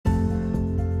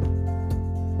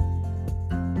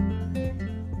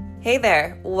Hey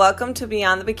there, welcome to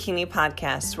Beyond the Bikini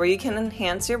podcast, where you can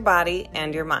enhance your body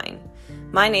and your mind.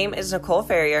 My name is Nicole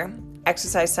Ferrier,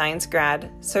 exercise science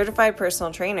grad, certified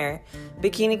personal trainer,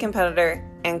 bikini competitor,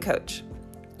 and coach.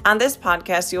 On this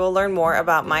podcast, you will learn more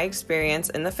about my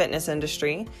experience in the fitness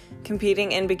industry,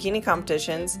 competing in bikini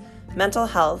competitions, mental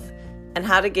health, and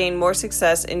how to gain more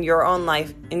success in your own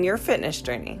life in your fitness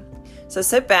journey. So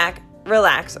sit back,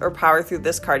 relax, or power through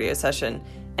this cardio session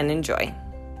and enjoy.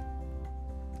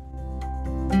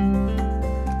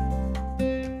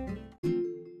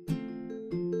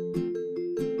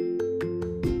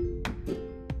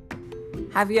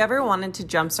 Have you ever wanted to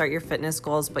jumpstart your fitness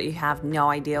goals, but you have no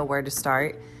idea where to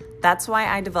start? That's why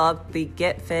I developed the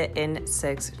Get Fit in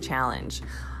 6 challenge.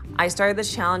 I started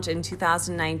this challenge in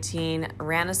 2019,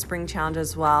 ran a spring challenge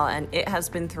as well, and it has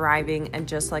been thriving, and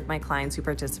just like my clients who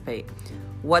participate.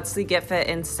 What's the Get Fit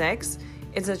in 6?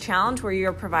 It's a challenge where you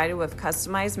are provided with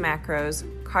customized macros,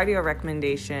 cardio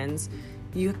recommendations,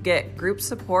 you get group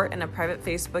support in a private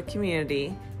Facebook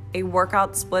community, a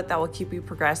workout split that will keep you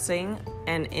progressing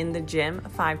and in the gym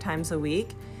 5 times a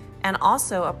week, and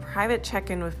also a private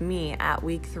check-in with me at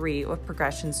week 3 with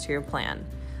progressions to your plan.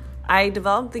 I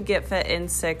developed the Get Fit in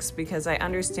 6 because I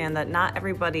understand that not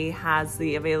everybody has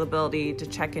the availability to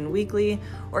check in weekly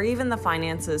or even the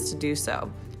finances to do so.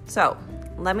 So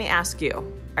let me ask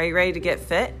you, are you ready to get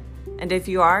fit? And if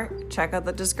you are, check out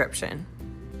the description.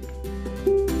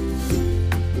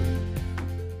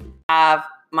 I have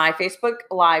my Facebook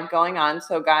Live going on.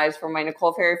 So guys, for my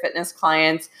Nicole Ferrier Fitness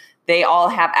clients, they all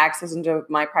have access into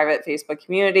my private Facebook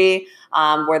community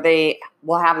where they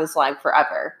will have this live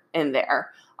forever in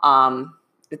there.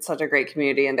 It's such a great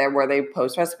community in there where they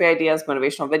post recipe ideas,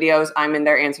 motivational videos. I'm in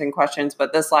there answering questions,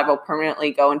 but this live will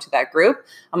permanently go into that group.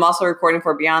 I'm also recording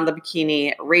for Beyond the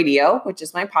Bikini Radio, which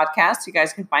is my podcast. You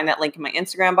guys can find that link in my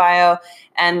Instagram bio.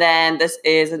 And then this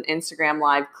is an Instagram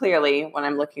live clearly when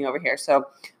I'm looking over here. So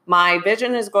my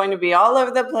vision is going to be all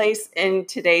over the place in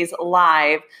today's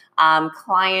live.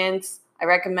 Clients, I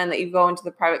recommend that you go into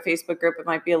the private Facebook group. It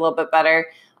might be a little bit better.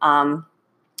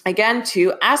 Again,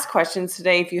 to ask questions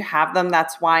today, if you have them,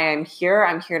 that's why I'm here.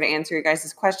 I'm here to answer your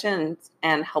guys' questions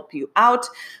and help you out.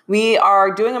 We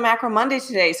are doing a Macro Monday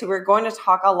today, so we're going to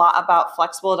talk a lot about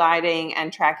flexible dieting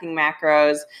and tracking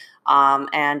macros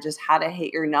and just how to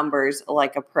hit your numbers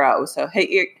like a pro. So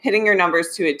hitting your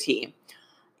numbers to a T.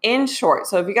 In short,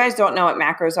 so if you guys don't know what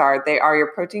macros are, they are your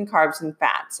protein, carbs, and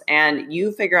fats. And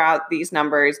you figure out these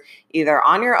numbers either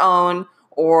on your own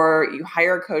or you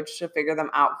hire a coach to figure them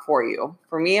out for you.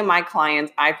 For me and my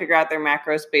clients, I figure out their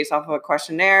macros based off of a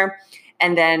questionnaire,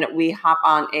 and then we hop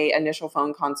on a initial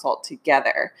phone consult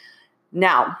together.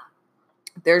 Now,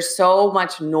 there's so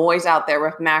much noise out there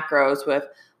with macros, with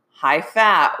high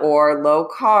fat or low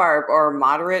carb or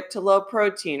moderate to low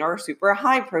protein or super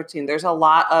high protein. There's a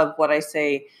lot of what I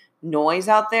say noise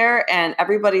out there, and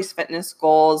everybody's fitness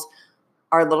goals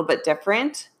are a little bit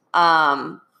different.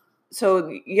 So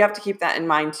you have to keep that in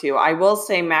mind too. I will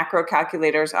say macro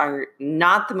calculators are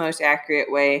not the most accurate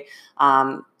way.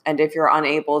 And if you're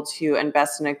unable to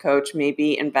invest in a coach,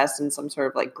 maybe invest in some sort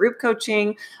of like group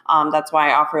coaching. That's why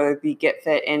I offer the Get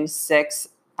Fit in 6.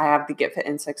 I have the Get Fit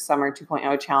in 6 Summer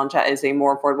 2.0 challenge. That is a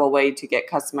more affordable way to get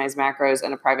customized macros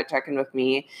and a private check-in with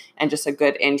me and just a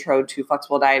good intro to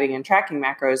flexible dieting and tracking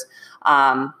macros.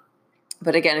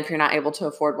 But again, if you're not able to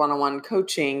afford one-on-one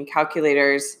coaching,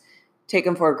 calculators, take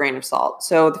them for a grain of salt.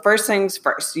 So the first things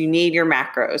first, you need your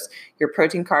macros, your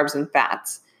protein, carbs, and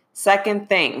fats. Second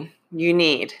thing you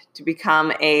need to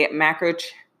become a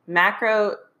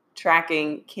macro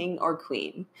tracking king or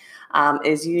queen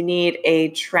is you need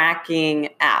a tracking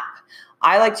app.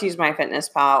 I like to use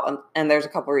MyFitnessPal, and there's a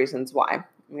couple reasons why.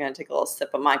 I'm going to take a little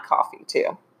sip of my coffee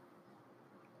too.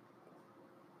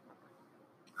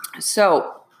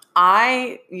 So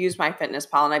I use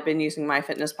MyFitnessPal, and I've been using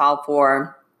MyFitnessPal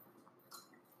for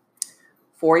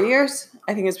 4 years.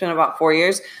 I think it's been about 4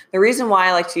 years. The reason why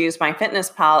I like to use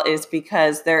MyFitnessPal is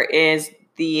because there is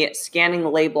the scanning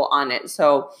label on it.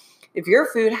 So if your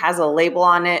food has a label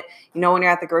on it, when you're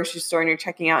at the grocery store and you're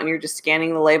checking out and you're just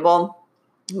scanning the label,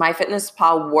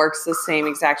 MyFitnessPal works the same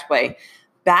exact way.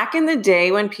 Back in the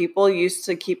day when people used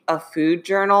to keep a food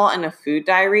journal and a food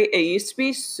diary, it used to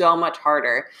be so much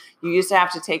harder. You used to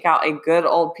have to take out a good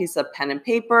old piece of pen and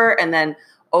paper and then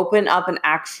open up an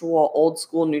actual old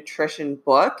school nutrition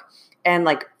book and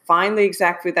find the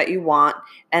exact food that you want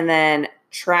and then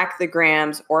track the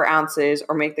grams or ounces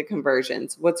or make the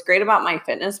conversions. What's great about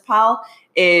MyFitnessPal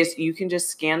is you can just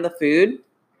scan the food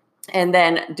and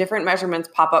then different measurements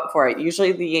pop up for it.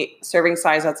 Usually the serving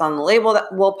size that's on the label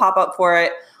that will pop up for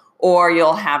it, or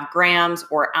you'll have grams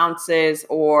or ounces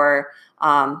or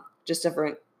just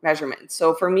different measurements.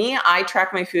 So for me, I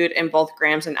track my food in both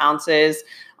grams and ounces.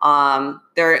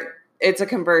 It's a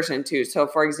conversion too. So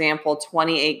for example,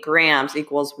 28 grams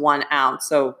equals 1 ounce.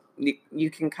 So you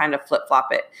can kind of flip flop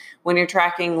it. When you're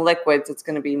tracking liquids, it's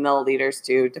going to be milliliters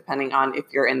too, depending on if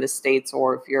you're in the States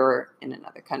or if you're in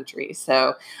another country.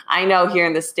 So I know here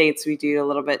in the States, we do a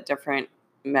little bit different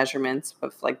measurements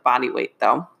of like body weight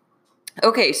though.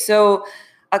 Okay, so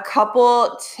a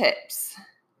couple tips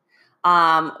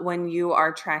when you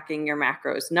are tracking your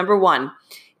macros. Number one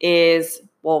is,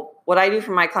 well, what I do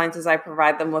for my clients is I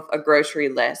provide them with a grocery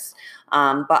list.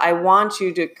 But I want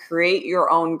you to create your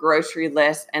own grocery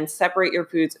list and separate your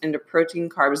foods into protein,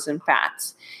 carbs, and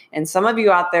fats. And some of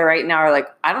you out there right now are like,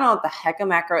 I don't know what the heck a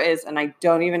macro is, and I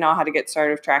don't even know how to get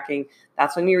started with tracking.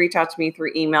 That's when you reach out to me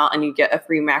through email and you get a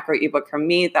free macro ebook from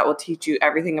me that will teach you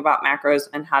everything about macros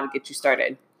and how to get you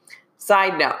started.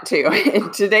 Side note too,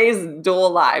 in today's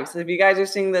dual live. So if you guys are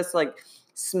seeing this like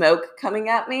smoke coming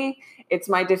at me, it's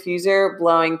my diffuser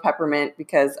blowing peppermint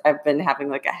because I've been having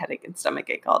like a headache and stomach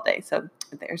ache all day. So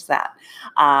there's that.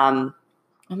 I'm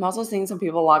also seeing some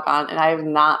people log on and I have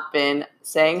not been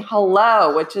saying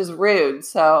hello, which is rude.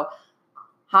 So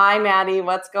hi, Maddie,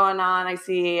 what's going on? I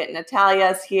see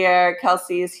Natalia's here.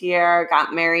 Kelsey is here.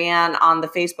 Got Marianne on the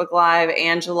Facebook Live.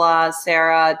 Angela,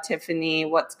 Sarah, Tiffany.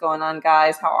 What's going on,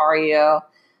 guys? How are you?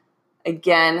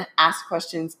 Again, ask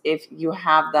questions if you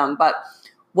have them. But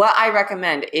what I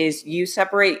recommend is you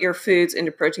separate your foods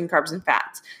into protein, carbs, and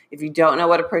fats. If you don't know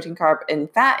what a protein, carb, and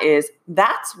fat is,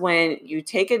 that's when you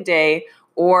take a day,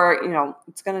 or,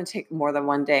 it's going to take more than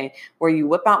one day, where you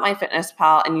whip out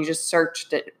MyFitnessPal and you just search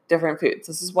different foods.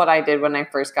 This is what I did when I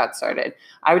first got started.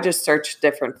 I would just search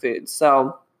different foods.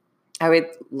 So I would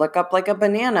look up like a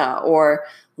banana, or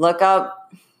look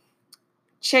up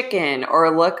chicken,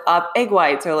 or look up egg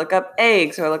whites, or look up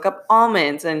eggs, or look up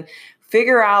almonds, and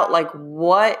figure out like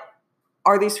what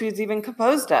are these foods even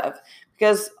composed of?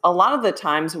 Because a lot of the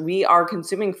times we are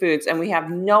consuming foods and we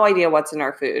have no idea what's in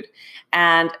our food.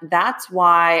 And that's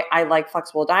why I like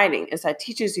flexible dieting, is that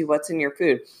teaches you what's in your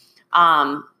food.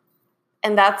 And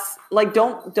that's like,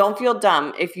 don't feel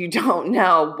dumb if you don't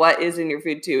know what is in your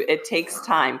food too. It takes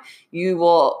time. You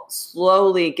will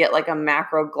slowly get like a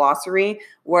macro glossary.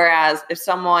 Whereas if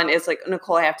someone is like,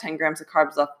 Nicole, I have 10 grams of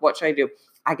carbs left, what should I do?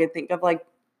 I could think of like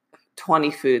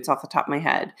 20 foods off the top of my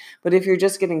head. But if you're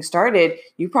just getting started,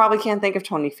 you probably can't think of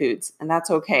 20 foods, and that's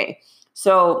okay.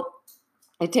 So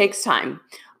it takes time.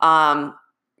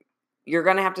 You're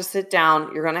going to have to sit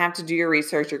down. You're going to have to do your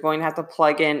research. You're going to have to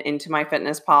plug into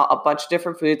MyFitnessPal a bunch of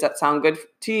different foods that sound good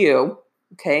to you.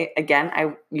 Okay. Again,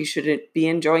 you shouldn't be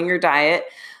enjoying your diet.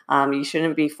 You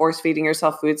shouldn't be force feeding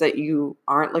yourself foods that you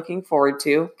aren't looking forward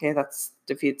to. Okay. That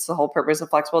defeats the whole purpose of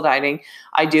flexible dieting.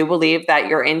 I do believe that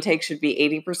your intake should be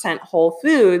 80% whole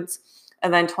foods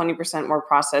and then 20% more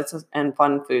processed and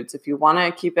fun foods. If you want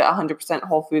to keep it 100%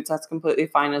 whole foods, that's completely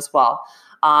fine as well.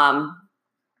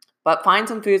 But find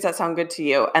some foods that sound good to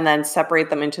you and then separate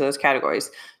them into those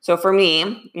categories. So for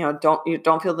me,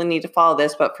 don't feel the need to follow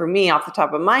this, but for me, off the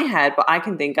top of my head, what I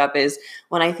can think of is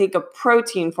when I think of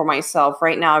protein for myself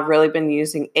right now, I've really been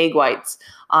using egg whites.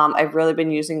 I've really been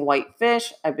using white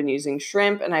fish. I've been using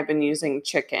shrimp, and I've been using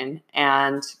chicken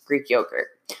and Greek yogurt.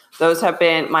 Those have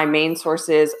been my main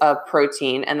sources of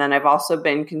protein. And then I've also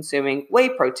been consuming whey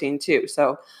protein too.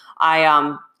 So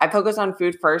I focus on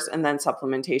food first and then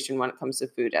supplementation when it comes to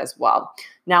food as well.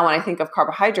 Now, when I think of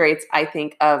carbohydrates, I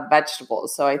think of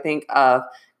vegetables. So I think of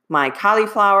my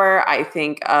cauliflower. I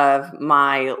think of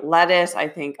my lettuce. I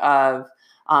think of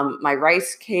my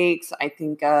rice cakes. I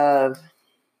think of,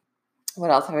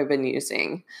 what else have I been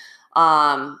using?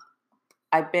 I've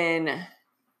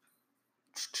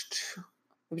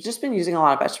just been using a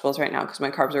lot of vegetables right now because my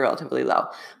carbs are relatively low.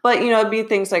 But, it'd be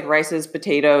things like rices,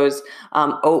 potatoes,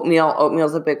 oatmeal. Oatmeal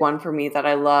is a big one for me that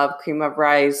I love. Cream of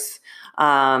rice.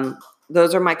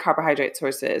 Those are my carbohydrate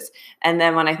sources. And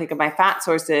then when I think of my fat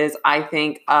sources, I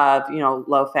think of,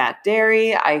 low-fat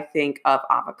dairy. I think of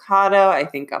avocado. I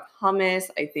think of hummus.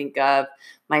 I think of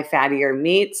my fattier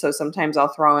meat. So sometimes I'll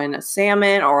throw in a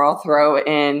salmon, or I'll throw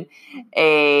in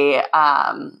a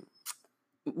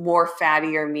more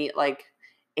fattier meat like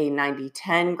a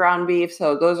 90-10 ground beef.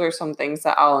 So those are some things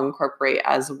that I'll incorporate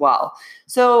as well.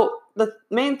 So the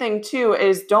main thing too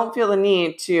is don't feel the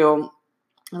need to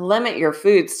limit your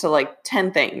foods to like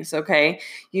 10 things, okay?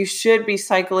 You should be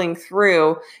cycling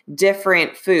through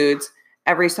different foods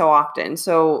every so often.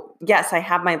 So yes, I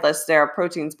have my list there of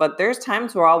proteins, but there's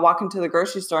times where I'll walk into the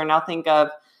grocery store and I'll think of,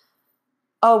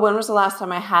 oh, when was the last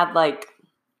time I had like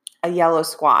a yellow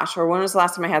squash? Or when was the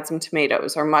last time I had some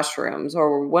tomatoes or mushrooms?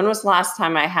 Or when was the last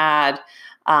time I had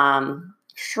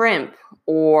shrimp,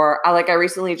 or I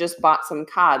recently just bought some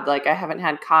cod. Like I haven't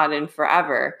had cod in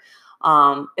forever.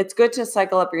 It's good to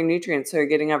cycle up your nutrients so you're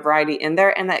getting a variety in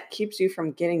there, and that keeps you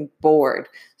from getting bored.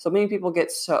 So many people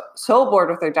get so bored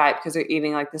with their diet because they're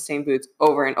eating like the same foods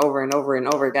over and over and over and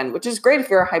over again, which is great if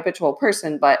you're a habitual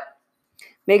person, but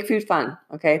make food fun,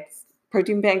 okay?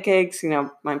 Protein pancakes,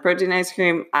 my protein ice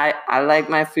cream. I like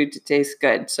my food to taste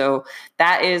good. So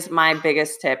that is my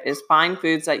biggest tip, is find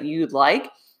foods that you like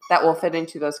that will fit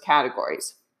into those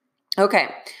categories. Okay,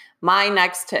 my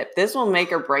next tip. This will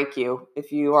make or break you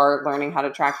if you are learning how to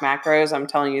track macros. I'm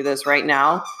telling you this right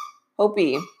now.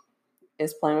 Hopi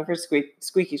is playing with her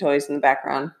squeaky toys in the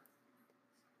background.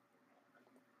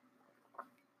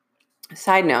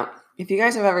 Side note, if you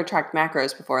guys have ever tracked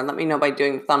macros before, let me know by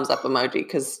doing the thumbs up emoji,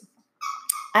 because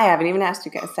I haven't even asked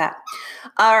you guys that.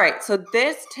 All right, so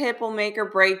this tip will make or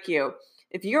break you.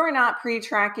 If you're not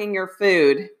pre-tracking your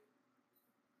food,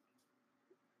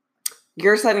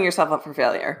 you're setting yourself up for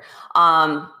failure.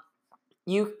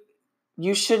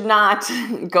 You should not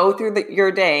go through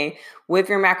your day with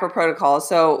your macro protocol.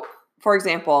 So, for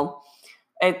example,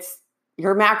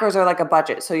 your macros are like a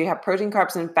budget. So you have protein,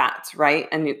 carbs, and fats, right?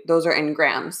 And those are in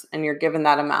grams, and you're given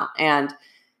that amount. And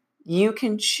you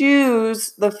can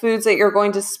choose the foods that you're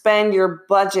going to spend your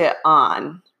budget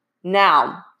on.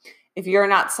 Now, if you're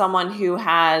not someone who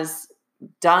has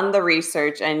done the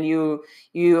research and you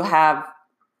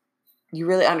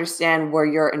really understand where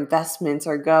your investments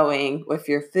are going with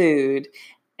your food,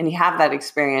 and you have that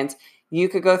experience, you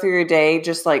could go through your day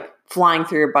just like flying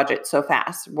through your budget so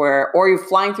fast, or you're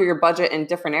flying through your budget in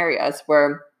different areas.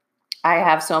 Where I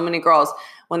have so many girls,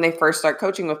 when they first start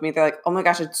coaching with me, they're like, oh my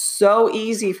gosh, it's so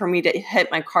easy for me to hit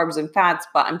my carbs and fats,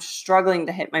 but I'm struggling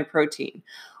to hit my protein.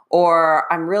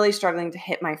 Or I'm really struggling to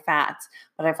hit my fats,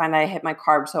 but I find that I hit my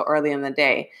carbs so early in the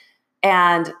day.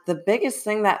 And the biggest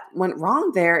thing that went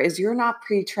wrong there is you're not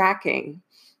pre-tracking.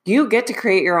 You get to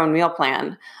create your own meal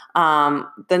plan.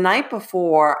 The night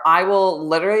before, I will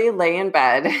literally lay in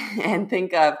bed and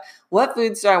think of, what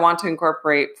foods do I want to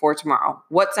incorporate for tomorrow?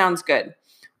 What sounds good?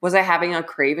 Was I having a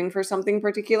craving for something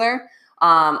particular?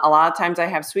 A lot of times I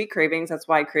have sweet cravings. That's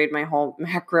why I created my whole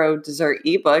macro dessert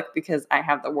ebook, because I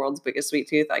have the world's biggest sweet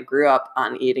tooth. I grew up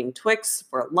on eating Twix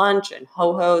for lunch and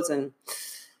Ho-Hos, and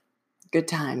good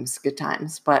times,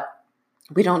 but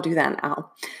we don't do that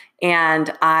now.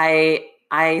 And I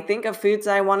think of foods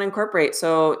that I want to incorporate.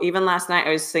 So even last night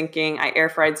I was thinking, I air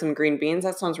fried some green beans.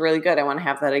 That sounds really good. I want to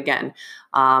have that again.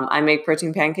 I make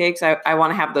protein pancakes. I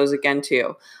want to have those again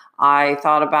too. I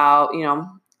thought about,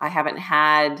 I haven't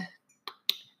had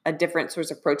a different source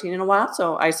of protein in a while,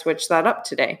 so I switched that up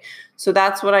today. So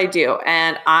that's what I do.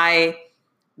 And I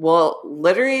will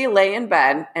literally lay in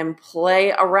bed and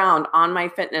play around on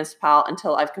MyFitnessPal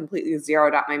until I've completely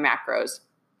zeroed out my macros.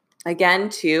 Again,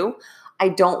 too, I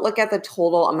don't look at the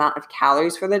total amount of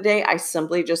calories for the day. I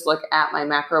simply just look at my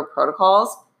macro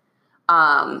protocols.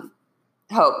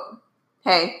 Hope.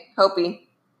 Hey, Hopi.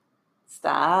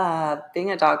 Stop.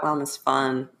 Being a dog mom is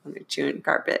fun when they're chewing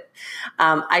carpet.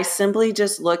 I simply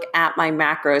just look at my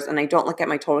macros and I don't look at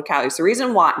my total calories. The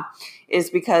reason why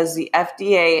is because the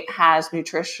FDA has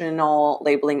nutritional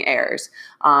labeling errors,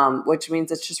 which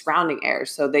means it's just rounding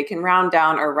errors. So they can round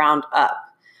down or round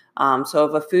up. So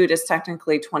if a food is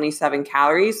technically 27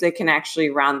 calories, they can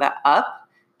actually round that up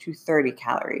to 30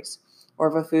 calories. Or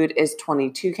if a food is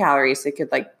 22 calories, they could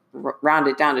round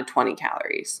it down to 20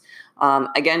 calories.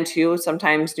 Again, too,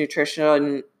 sometimes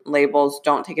nutrition labels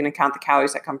don't take into account the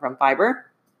calories that come from fiber.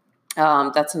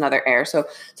 That's another error. So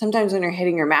sometimes when you're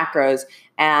hitting your macros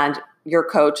and your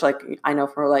coach, I know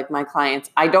for my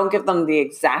clients, I don't give them the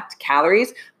exact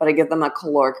calories, but I give them a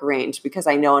caloric range, because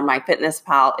I know in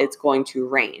MyFitnessPal it's going to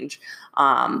range.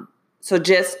 So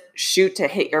just shoot to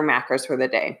hit your macros for the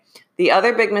day. The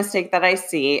other big mistake that I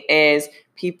see is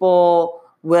people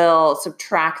will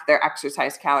subtract their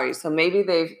exercise calories. So maybe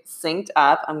they've synced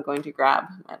up. I'm going to grab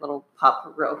my little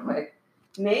pup real quick.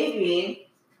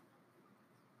 Maybe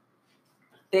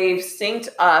they've synced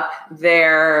up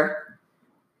their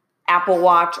Apple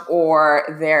Watch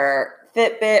or their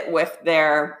Fitbit with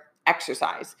their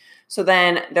exercise. So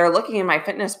then they're looking at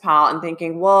MyFitnessPal and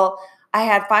thinking, well, I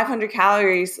had 500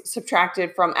 calories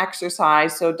subtracted from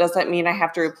exercise, so does that mean I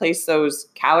have to replace those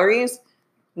calories?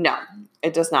 No,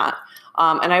 it does not.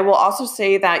 And I will also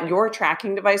say that your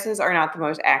tracking devices are not the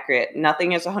most accurate.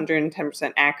 Nothing is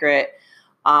 110% accurate.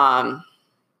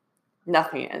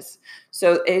 Nothing is.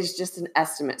 So it's just an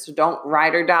estimate. So don't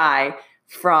ride or die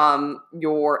from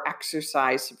your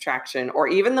exercise subtraction, or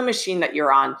even the machine that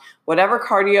you're on. Whatever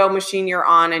cardio machine you're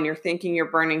on and you're thinking you're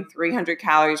burning 300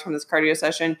 calories from this cardio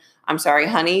session, I'm sorry,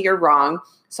 honey, you're wrong.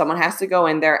 Someone has to go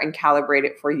in there and calibrate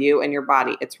it for you and your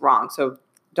body. It's wrong. So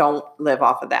don't live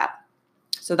off of that.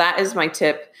 So that is my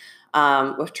tip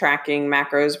with tracking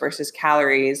macros versus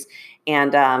calories,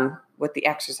 and with the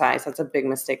exercise. That's a big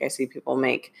mistake I see people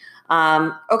make.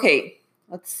 Okay.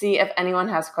 Let's see if anyone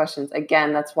has questions.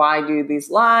 Again, that's why I do these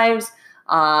lives,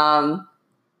 to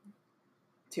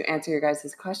answer your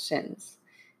guys' questions.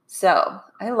 So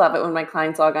I love it when my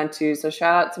clients log on too. So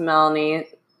shout out to Melanie.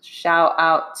 Shout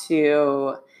out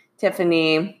to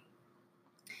Tiffany.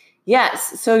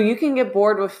 Yes, so you can get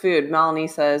bored with food, Melanie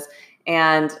says,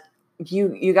 and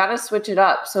you got to switch it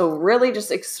up. So really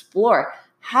just explore.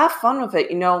 Have fun with it.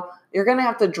 You're going to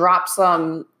have to drop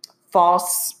some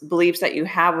false beliefs that you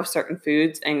have with certain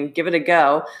foods and give it a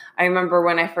go. I remember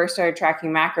when I first started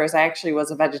tracking macros, I actually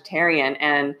was a vegetarian,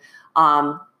 and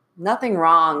nothing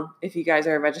wrong if you guys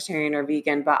are a vegetarian or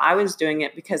vegan, but I was doing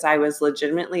it because I was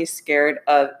legitimately scared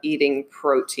of eating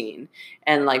protein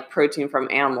and like protein from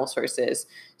animal sources.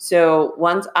 So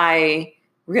once I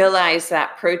realized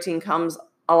that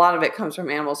a lot of it comes from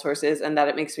animal sources, and that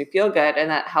it makes me feel good, and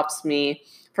that helps me.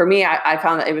 For me, I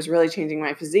found that it was really changing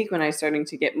my physique when I was starting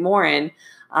to get more in.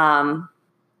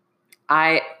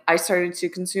 I started to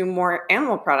consume more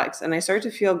animal products, and I started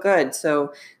to feel good.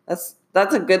 So that's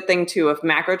a good thing too. With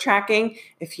macro tracking,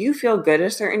 if you feel good a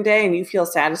certain day and you feel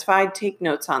satisfied, take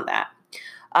notes on that.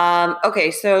 Okay,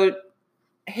 so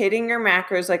hitting your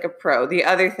macros like a pro. The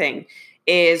other thing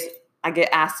is, I get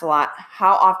asked a lot,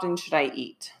 how often should I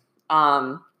eat?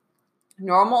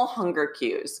 Normal hunger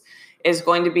cues is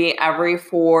going to be every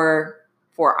 4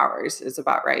 hours is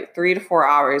about right. 3 to 4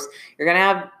 hours. You're going to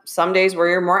have some days where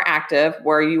you're more active,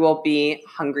 where you will be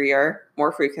hungrier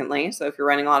more frequently. So if you're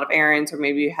running a lot of errands, or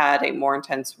maybe you had a more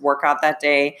intense workout that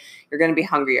day, you're going to be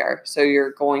hungrier. So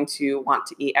you're going to want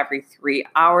to eat every 3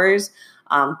 hours.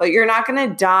 But you're not going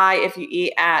to die if you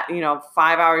eat at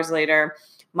 5 hours later.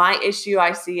 My issue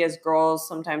I see is girls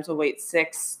sometimes will wait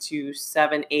 6 to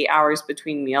 7, 8 hours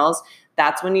between meals.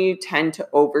 That's when you tend to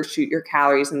overshoot your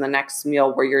calories in the next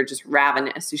meal, where you're just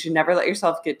ravenous. You should never let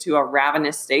yourself get to a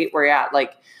ravenous state where you're at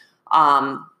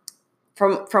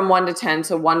from 1 to 10.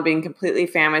 So 1 being completely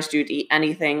famished, you'd eat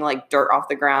anything like dirt off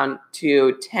the ground,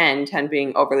 to 10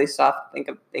 being overly stuffed. Think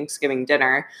of Thanksgiving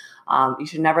dinner. You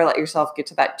should never let yourself get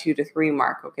to that 2 to 3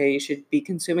 mark. Okay. You should be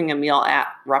consuming a meal at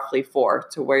roughly 4,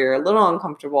 to where you're a little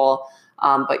uncomfortable,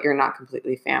 but you're not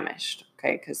completely famished.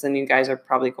 Okay. Because then you guys are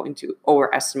probably going to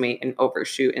overestimate and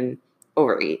overshoot and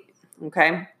overeat.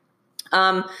 Okay.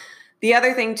 The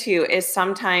other thing too is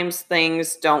sometimes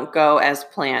things don't go as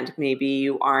planned. Maybe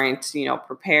you aren't,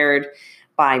 prepared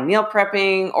by meal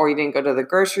prepping, or you didn't go to the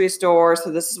grocery store.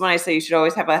 So this is when I say you should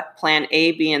always have a plan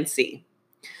A, B, and C.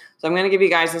 So I'm going to give you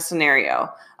guys a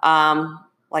scenario.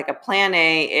 Like a plan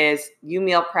A is you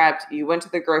meal prepped, you went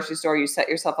to the grocery store, you set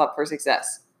yourself up for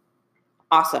success.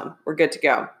 Awesome. We're good to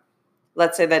go.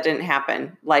 Let's say that didn't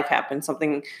happen. Life happened.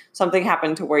 Something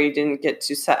happened to where you didn't get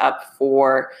to set up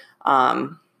for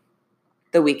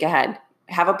the week ahead.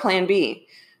 Have a plan B.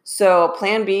 So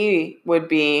plan B would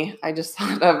be, I just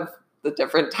thought of the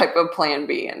different type of plan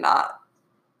B and not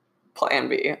plan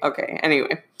B. Okay.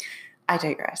 Anyway, I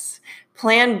digress.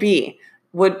 Plan B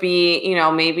would be,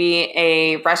 maybe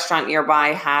a restaurant nearby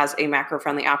has a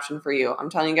macro-friendly option for you. I'm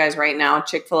telling you guys right now,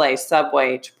 Chick-fil-A,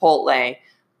 Subway, Chipotle,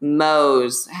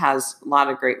 Moe's has a lot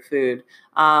of great food.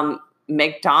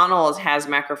 McDonald's has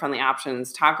macro-friendly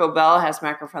options. Taco Bell has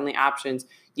macro-friendly options.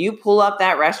 You pull up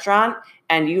that restaurant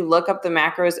and you look up the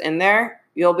macros in there,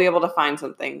 you'll be able to find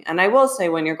something. And I will say,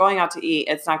 when you're going out to eat,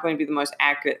 it's not going to be the most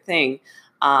accurate thing.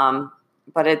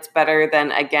 But it's better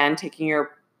than, again, taking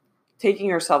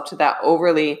yourself to that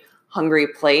overly hungry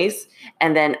place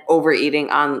and then overeating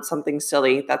on something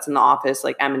silly that's in the office,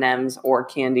 like M&Ms or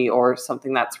candy, or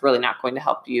something that's really not going to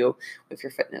help you with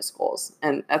your fitness goals.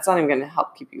 And that's not even going to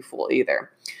help keep you full either.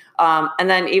 And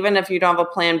then even if you don't have a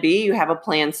plan B, you have a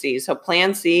plan C. So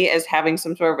plan C is having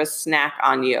some sort of a snack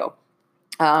on you.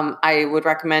 I would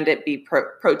recommend it be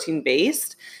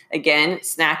protein-based. Again,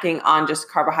 snacking on just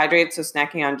carbohydrates, so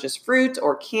snacking on just fruit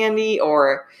or candy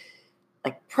or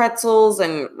like pretzels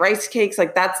and rice cakes,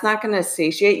 like that's not going to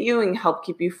satiate you and help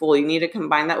keep you full. You need to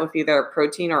combine that with either a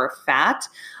protein or a fat.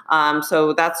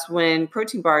 So that's when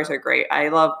protein bars are great. I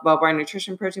love Wellbar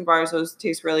Nutrition protein bars. Those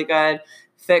taste really good.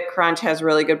 Fit Crunch has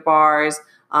really good bars.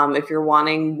 If you're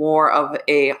wanting more of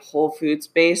a whole foods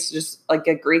base, just like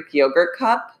a Greek yogurt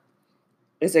cup,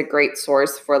 is a great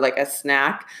source for like a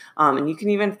snack. And you can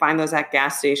even find those at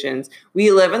gas stations.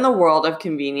 We live in the world of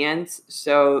convenience,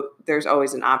 so there's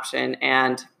always an option.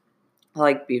 And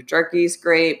like beef jerky is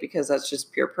great because that's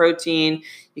just pure protein.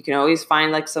 You can always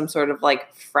find like some sort of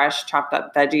like fresh chopped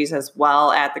up veggies as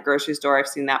well at the grocery store. I've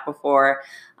seen that before.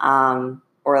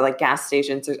 Or like gas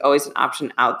stations. There's always an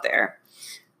option out there.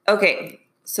 Okay.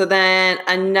 So then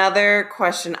another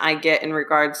question I get in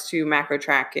regards to macro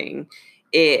tracking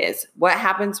is what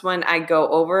happens when I go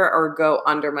over or go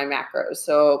under my macros?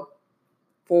 So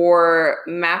for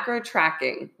macro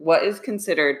tracking, what is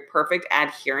considered perfect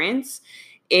adherence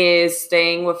is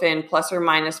staying within plus or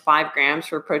minus 5 grams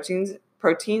for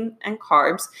protein and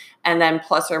carbs, and then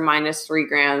plus or minus 3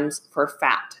 grams for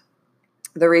fat.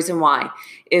 The reason why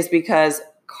is because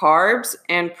carbs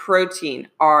and protein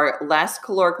are less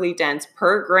calorically dense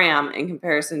per gram in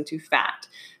comparison to fat.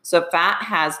 So fat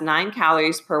has 9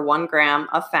 calories per 1 gram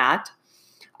of fat,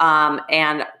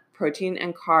 and protein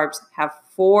and carbs have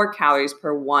 4 calories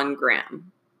per 1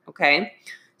 gram. Okay.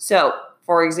 So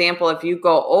for example, if you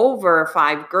go over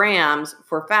 5 grams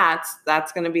for fats,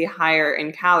 that's going to be higher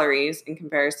in calories in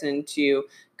comparison to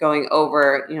going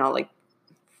over, like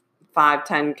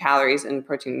 5-10 calories in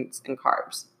proteins and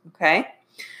carbs. Okay.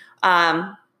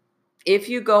 If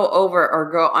you go over or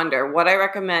go under, what I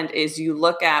recommend is you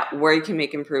look at where you can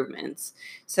make improvements.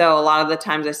 So a lot of the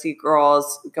times I see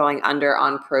girls going under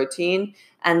on protein,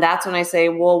 and that's when I say,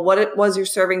 well, what was your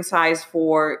serving size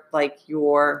for like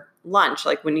your lunch?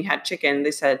 Like when you had chicken, they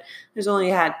said there's only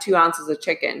had 2 ounces of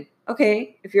chicken.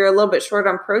 Okay, if you're a little bit short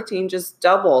on protein, just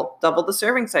double the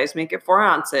serving size, make it 4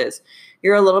 ounces.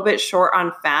 You're a little bit short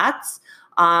on fats.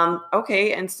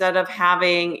 Okay, instead of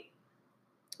having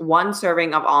 1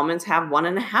 serving of almonds, have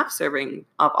 1.5 serving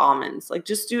of almonds. Like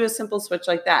just do a simple switch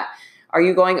like that. Are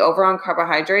you going over on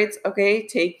carbohydrates? Okay,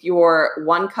 take your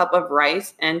 1 cup of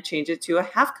rice and change it to a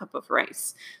 1/2 cup of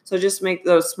rice. So just make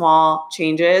those small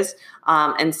changes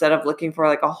instead of looking for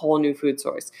like a whole new food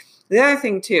source. The other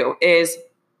thing too is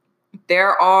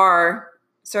there are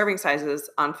serving sizes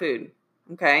on food.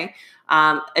 Okay.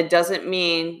 It doesn't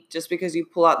mean just because you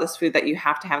pull out this food that you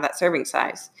have to have that serving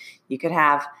size. You could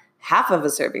have half of a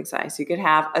serving size. You could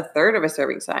have a third of a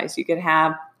serving size. You could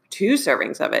have 2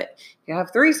 servings of it. You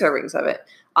have 3 servings of it.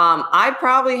 I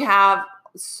probably have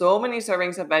so many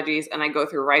servings of veggies, and I go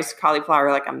through rice,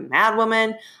 cauliflower like a mad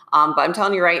woman. But I'm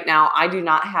telling you right now, I do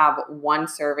not have 1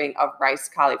 serving of rice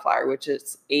cauliflower, which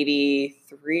is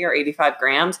 83 or 85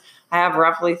 grams. I have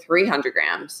roughly 300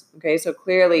 grams. Okay, so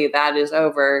clearly that is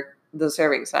over the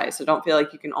serving size. So don't feel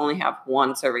like you can only have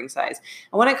 1 serving size.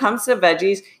 And when it comes to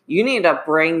veggies, you need to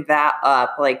bring that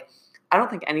up. Like, I don't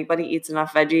think anybody eats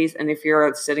enough veggies. And if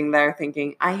you're sitting there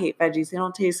thinking, I hate veggies, they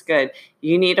don't taste good,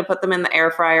 you need to put them in the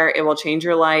air fryer. It will change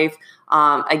your life.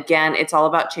 Again, it's all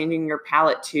about changing your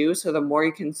palate too. So the more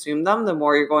you consume them, the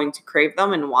more you're going to crave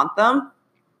them and want them.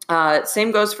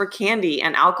 Same goes for candy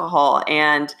and alcohol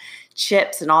and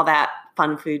chips and all that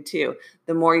fun food too.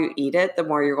 The more you eat it, the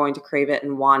more you're going to crave it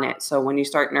and want it. So when you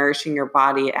start nourishing your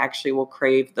body, it actually will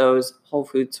crave those whole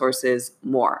food sources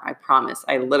more. I promise.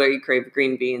 I literally crave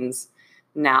green beans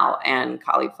now and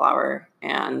cauliflower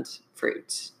and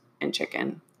fruit and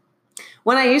chicken.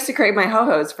 When I used to crave my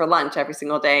Ho-Hos for lunch every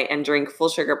single day and drink full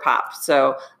sugar pop.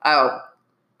 So,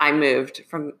 I moved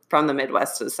from the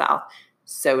Midwest to the South.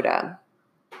 Soda.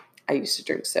 I used to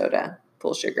drink soda,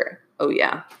 full sugar. Oh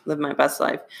yeah, live my best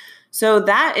life. So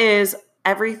that is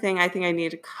everything I think I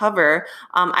need to cover.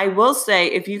 I will say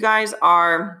if you guys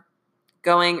are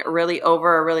going really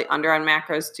over or really under on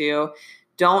macros too,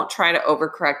 don't try to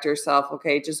overcorrect yourself,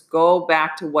 okay? Just go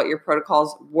back to what your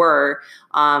protocols were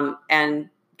and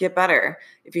get better.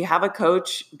 If you have a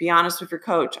coach, be honest with your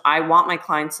coach. I want my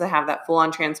clients to have that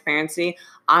full-on transparency.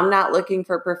 I'm not looking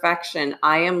for perfection.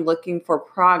 I am looking for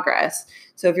progress.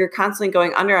 So if you're constantly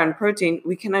going under on protein,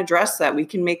 we can address that. We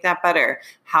can make that better.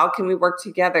 How can we work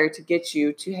together to get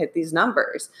you to hit these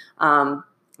numbers?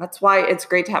 That's why it's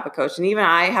great to have a coach. And even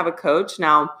I have a coach.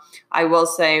 Now, I will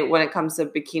say when it comes to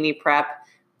bikini prep,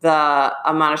 the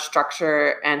amount of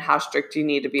structure and how strict you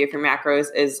need to be with your macros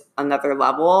is another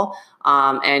level.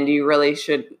 And you really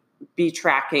should be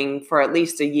tracking for at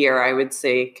least a year, I would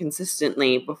say,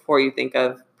 consistently before you think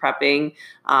of prepping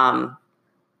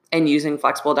and using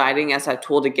flexible dieting as a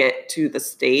tool to get to the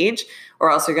stage, or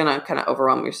else you're going to kind of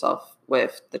overwhelm yourself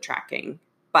with the tracking.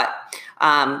 But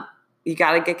you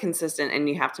got to get consistent and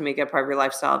you have to make it a part of your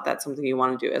lifestyle if that's something you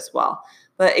want to do as well.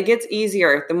 But it gets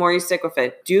easier the more you stick with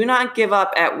it. Do not give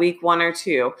up at week 1 or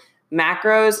 2.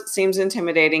 Macros seems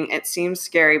intimidating. It seems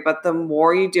scary, but the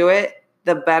more you do it,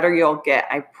 the better you'll get.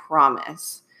 I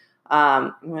promise.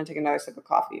 I'm going to take another sip of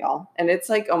coffee, y'all. And it's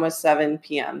like almost 7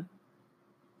 p.m.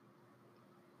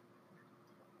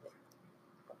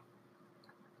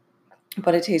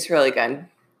 But it tastes really good.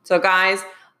 So guys,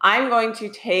 I'm going to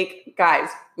take,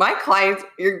 my clients,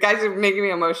 you guys are making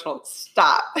me emotional.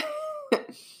 Stop.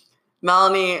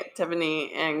 Melanie,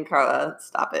 Tiffany, and Carla,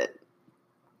 stop it.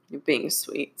 You're being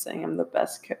sweet, saying I'm the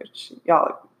best coach.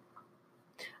 Y'all,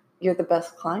 you're the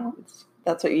best clients.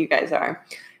 That's what you guys are.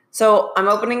 So I'm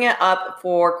opening it up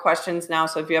for questions now.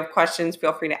 So if you have questions,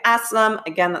 feel free to ask them.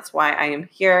 Again, that's why I am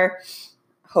here.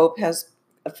 Hope has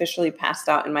officially passed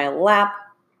out in my lap.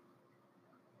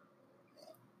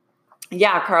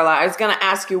 Yeah, Carla, I was going to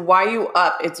ask you, why are you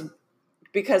up? It's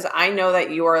because I know that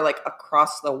you are like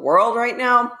across the world right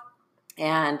now.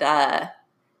 And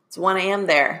it's 1 a.m.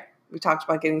 there. We talked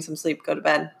about getting some sleep. Go to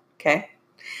bed. Okay.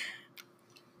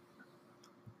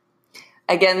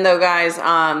 Again, though, guys,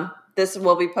 this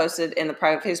will be posted in the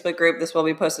private Facebook group. This will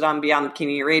be posted on Beyond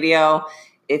Bikini Radio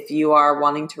if you are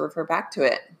wanting to refer back to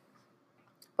it.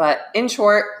 But in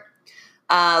short,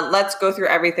 let's go through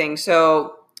everything.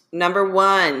 So number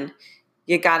one,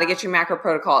 you got to get your macro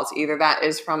protocols. Either that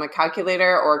is from a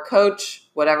calculator or a coach,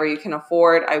 whatever you can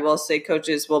afford. I will say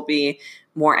coaches will be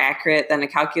more accurate than a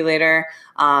calculator.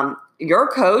 Your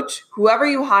coach, whoever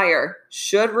you hire,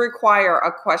 should require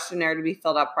a questionnaire to be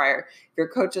filled out prior. If your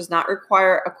coach does not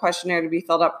require a questionnaire to be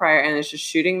filled out prior and is just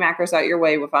shooting macros out your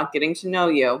way without getting to know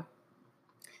you,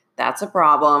 that's a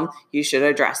problem. You should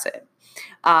address it.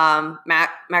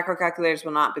 Macro calculators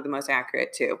will not be the most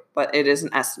accurate too, but it is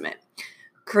an estimate.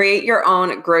 Create your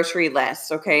own grocery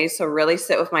list, okay? So really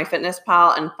sit with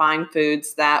MyFitnessPal and find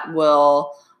foods that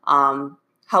will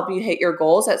help you hit your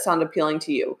goals that sound appealing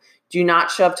to you. Do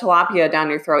not shove tilapia down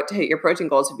your throat to hit your protein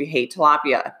goals if you hate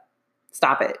tilapia.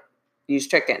 Stop it. Use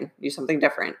chicken. Use something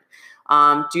different.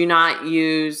 Do not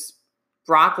use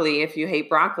broccoli if you hate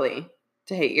broccoli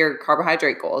to hit your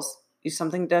carbohydrate goals. Use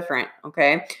something different,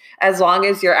 okay? As long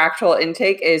as your actual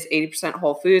intake is 80%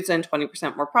 whole foods and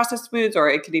 20% more processed foods, or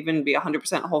it could even be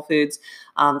 100% whole foods.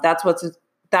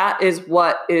 That is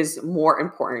what is more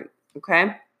important,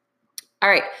 okay? All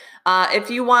right.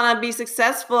 If you want to be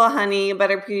successful, honey, you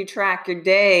better pre-track your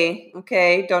day,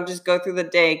 okay? Don't just go through the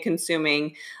day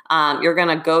consuming. You're going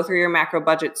to go through your macro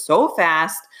budget so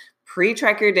fast.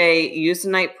 Pre-track your day, use the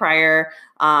night prior.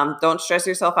 Don't stress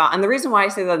yourself out. And the reason why I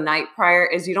say the night prior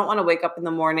is you don't want to wake up in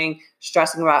the morning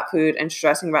stressing about food and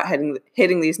stressing about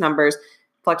hitting these numbers.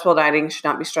 Flexible dieting should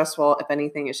not be stressful. If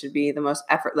anything, it should be the most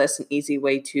effortless and easy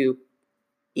way to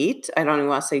eat. I don't even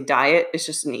want to say diet. It's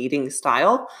just an eating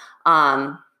style.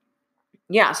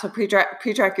 So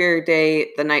pre-track your day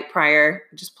the night prior.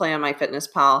 Just play on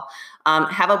MyFitnessPal.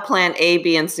 Have a plan A,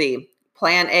 B, and C.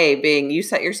 Plan A being you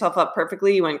set yourself up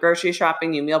perfectly. You went grocery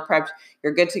shopping, you meal prepped,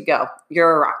 you're good to go.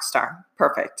 You're a rock star.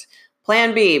 Perfect.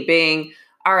 Plan B being,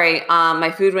 all right,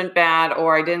 my food went bad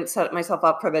or I didn't set myself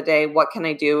up for the day. What can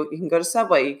I do? You can go to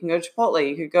Subway. You can go to Chipotle.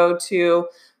 You could go to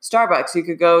Starbucks. You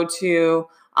could go to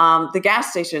the gas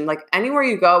station. Like anywhere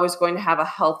you go is going to have a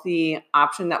healthy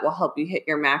option that will help you hit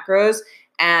your macros.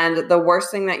 And the worst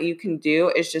thing that you can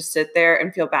do is just sit there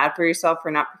and feel bad for yourself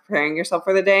for not preparing yourself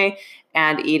for the day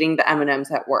and eating the M&Ms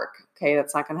at work. Okay,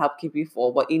 that's not going to help keep you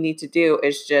full. What you need to do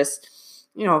is just,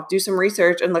 do some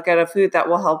research and look at a food that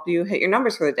will help you hit your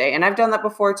numbers for the day. And I've done that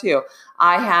before too.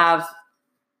 I've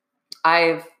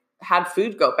had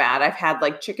food go bad. I've had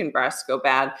like chicken breasts go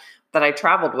bad that I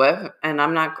traveled with, and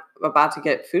I'm not about to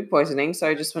get food poisoning. So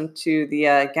I just went to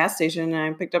the gas station and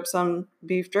I picked up some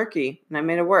beef jerky and I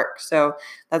made it work. So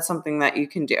that's something that you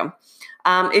can do.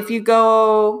 If you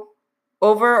go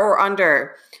over or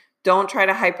under, don't try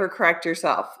to hypercorrect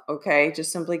yourself, okay?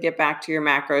 Just simply get back to your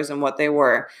macros and what they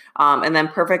were. And then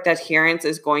perfect adherence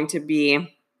is going to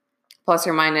be plus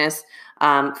or minus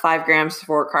 5 grams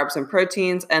for carbs and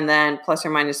proteins, and then plus or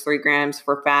minus 3 grams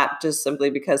for fat, just simply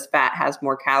because fat has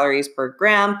more calories per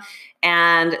gram.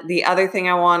 And the other thing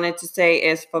I wanted to say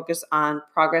is focus on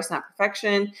progress, not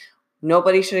perfection.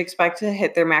 Nobody should expect to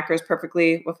hit their macros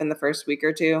perfectly within the first week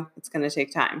or two. It's going to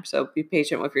take time. So be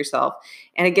patient with yourself.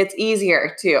 And it gets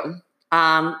easier too.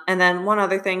 And then one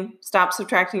other thing, stop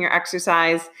subtracting your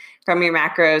exercise from your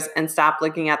macros and stop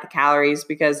looking at the calories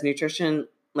because nutrition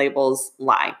labels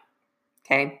lie.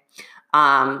 Okay.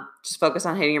 Just focus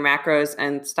on hitting your macros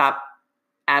and stop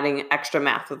adding extra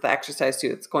math with the exercise too.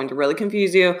 It's going to really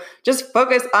confuse you. Just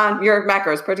focus on your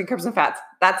macros, protein, carbs, and fats.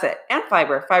 That's it. And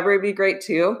fiber. Fiber would be great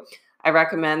too. I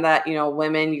recommend that,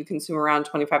 women, you consume around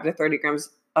 25 to 30 grams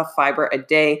of fiber a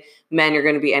day. Men, you're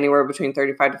going to be anywhere between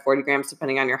 35 to 40 grams,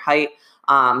 depending on your height.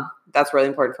 That's really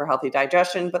important for healthy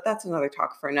digestion, but that's another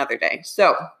talk for another day.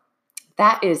 So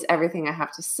that is everything I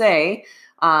have to say.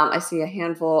 I see a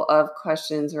handful of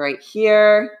questions right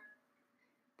here.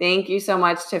 Thank you so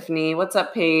much, Tiffany. What's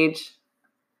up, Paige?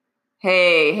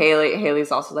 Hey, Haley.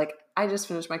 Haley's also like, I just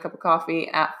finished my cup of coffee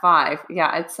at 5.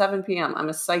 Yeah, it's 7 p.m. I'm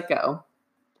a psycho.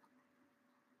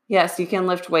 Yes, you can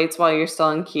lift weights while you're still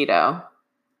in keto.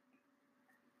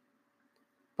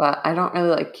 But I don't really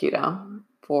like keto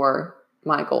for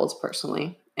my goals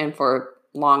personally and for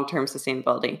long-term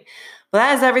sustainability. But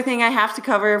that is everything I have to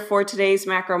cover for today's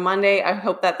Macro Monday. I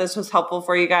hope that this was helpful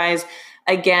for you guys.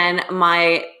 Again,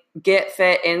 my Get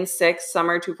Fit in 6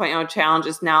 Summer 2.0 Challenge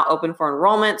is now open for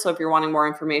enrollment. So if you're wanting more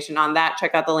information on that,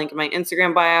 check out the link in my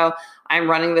Instagram bio. I'm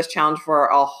running this challenge for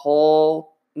a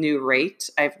whole new rate.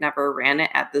 I've never ran it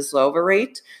at this low of a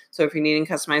rate. So if you're needing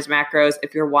customized macros,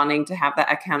 if you're wanting to have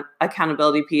that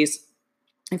accountability piece,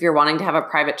 if you're wanting to have a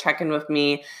private check-in with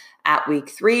me at week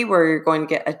 3 where you're going to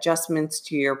get adjustments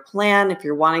to your plan, if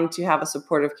you're wanting to have a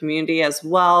supportive community as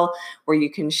well, where you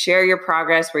can share your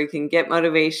progress, where you can get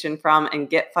motivation from and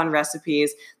get fun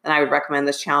recipes, then I would recommend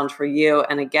this challenge for you.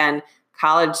 And again,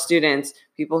 college students,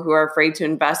 people who are afraid to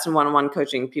invest in one-on-one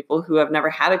coaching, people who have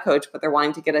never had a coach, but they're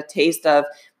wanting to get a taste of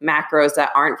macros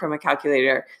that aren't from a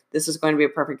calculator, this is going to be a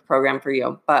perfect program for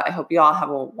you. But I hope you all have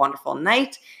a wonderful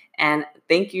night. And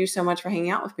thank you so much for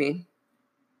hanging out with me.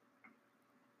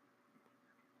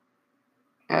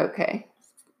 Okay.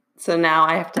 So now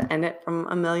I have to end it from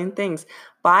a million things.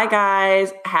 Bye,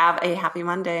 guys. Have a happy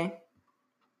Monday.